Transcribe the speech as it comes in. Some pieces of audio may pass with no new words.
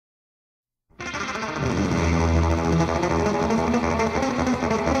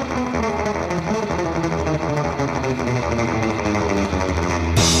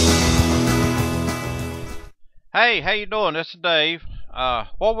Hey, how you doing? This is Dave.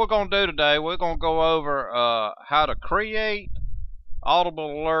 What we're going to do today, we're going to go over how to create Audible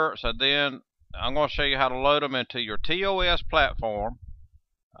alerts, and then I'm going to show you how to load them into your TOS platform.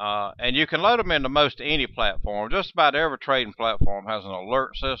 And you can load them into most any platform. Just about every trading platform has an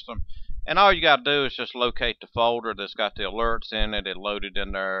alert system. And all you got to do is just locate the folder that's got the alerts in it and load it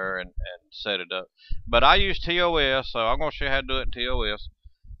in there and set it up. But I use TOS, so I'm going to show you how to do it in TOS.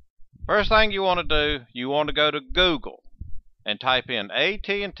 First thing you want to do, you want to go to Google and type in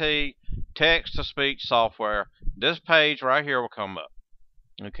AT&T text-to-speech software. This page right here will come up.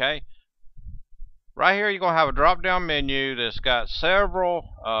 Okay. Right here you're going to have a drop-down menu that's got several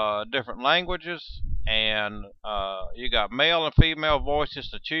different languages, and you got male and female voices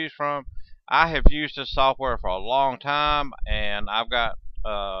to choose from. I have used this software for a long time, and I've got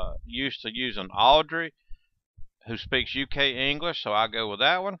used to using Audrey, who speaks UK English, so I go with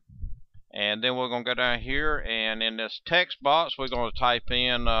that one. And then we're going to go down here, and in this text box we're going to type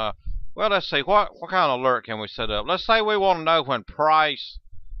in well, let's see, what kind of alert can we set up. Let's say we want to know when price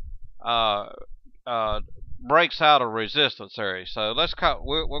breaks out of resistance area. So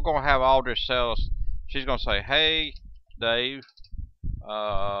we're going to have Audrey tell us. She's going to say, hey Dave,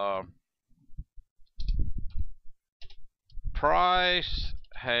 price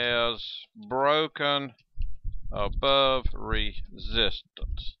has broken above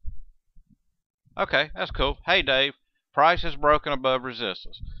resistance. Okay, that's cool. Hey Dave, price is broken above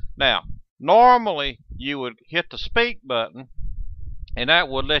resistance. Now, normally you would hit the speak button, and that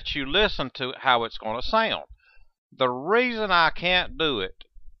would let you listen to how it's going to sound. The reason I can't do it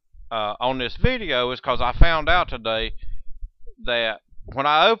on this video is because I found out today that when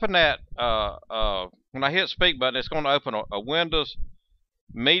I open that, when I hit speak button, it's going to open a Windows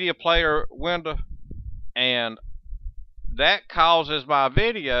media player window, and that causes my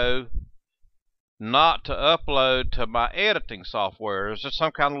video not to upload to my editing software. It's just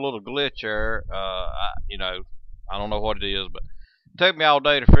some kind of little glitch there. I don't know what it is, but it took me all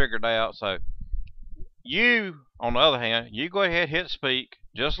day to figure it out. So you, on the other hand, you go ahead, hit speak,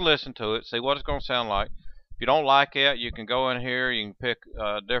 just listen to it, see what it's going to sound like. If you don't like it, you can go in here, you can pick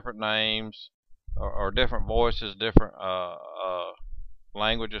different names or different voices, different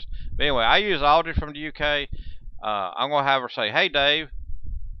languages. But anyway, I use Audrey from the UK. I'm going to have her say, hey Dave,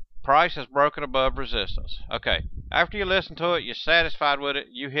 price is broken above resistance. Okay, after you listen to it, you're satisfied with it,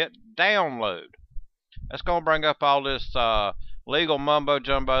 you hit download. That's going to bring up all this legal mumbo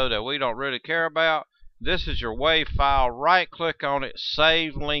jumbo that we don't really care about. This is your WAV file. Right click on it,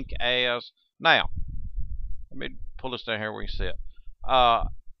 save link as. Now, let me pull this down here where you can see it. I've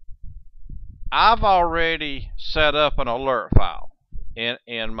already set up an alert file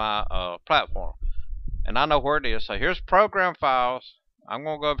in my platform, and I know where it is. So here's program files. I'm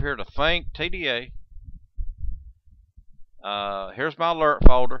going to go over here to Think TDA. Here's my alert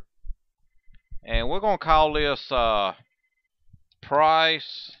folder, and we're going to call this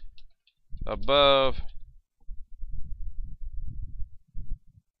price above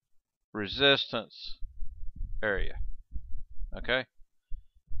resistance area. Okay,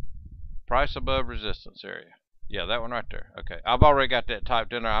 price above resistance area. Yeah, that one right there. Okay, I've already got that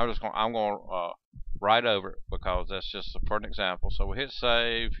typed in there. I'm going to write over it because that's just for an example. So we hit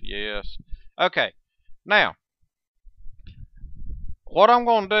save. Yes. Okay. Now, what I'm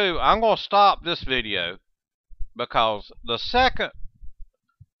going to do, I'm going to stop this video because the second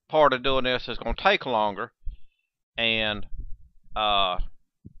part of doing this is going to take longer. And let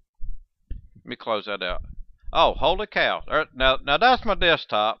me close that out. Oh, holy cow! Now that's my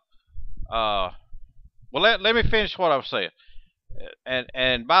desktop. Well, let me finish what I was saying.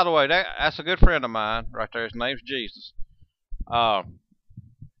 And by the way, that's a good friend of mine right there. His name's Jesus. I'm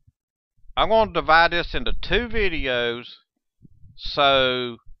going to divide this into 2 videos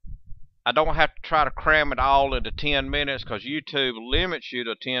so I don't have to try to cram it all into 10 minutes because YouTube limits you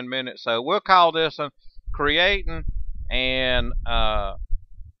to 10 minutes. So we'll call this one creating and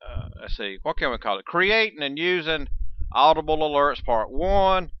let's see, what can we call it? Creating and using Audible Alerts Part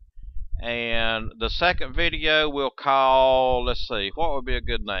 1. And the second video we'll call, let's see, what would be a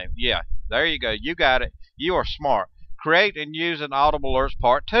good name? Yeah, there you go. You got it. You are smart. Create and use an Audible Alerts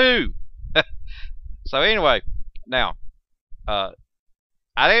Part 2. So anyway, now, I'm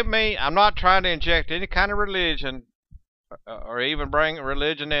not trying to inject any kind of religion or even bring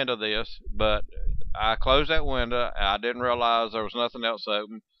religion into this, but I closed that window. I didn't realize there was nothing else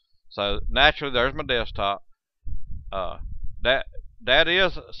open. So naturally, there's my desktop. That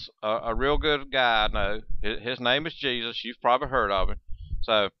is a real good guy, I know. His name is Jesus. You've probably heard of him.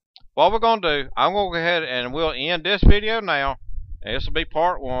 So what we're going to do, I'm going to go ahead and we'll end this video now. And this will be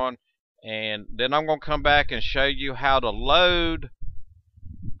part 1. And then I'm going to come back and show you how to load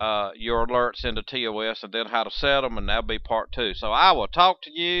your alerts into TOS, and then how to set them, and that'll be part 2. So I will talk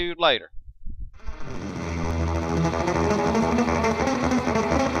to you later.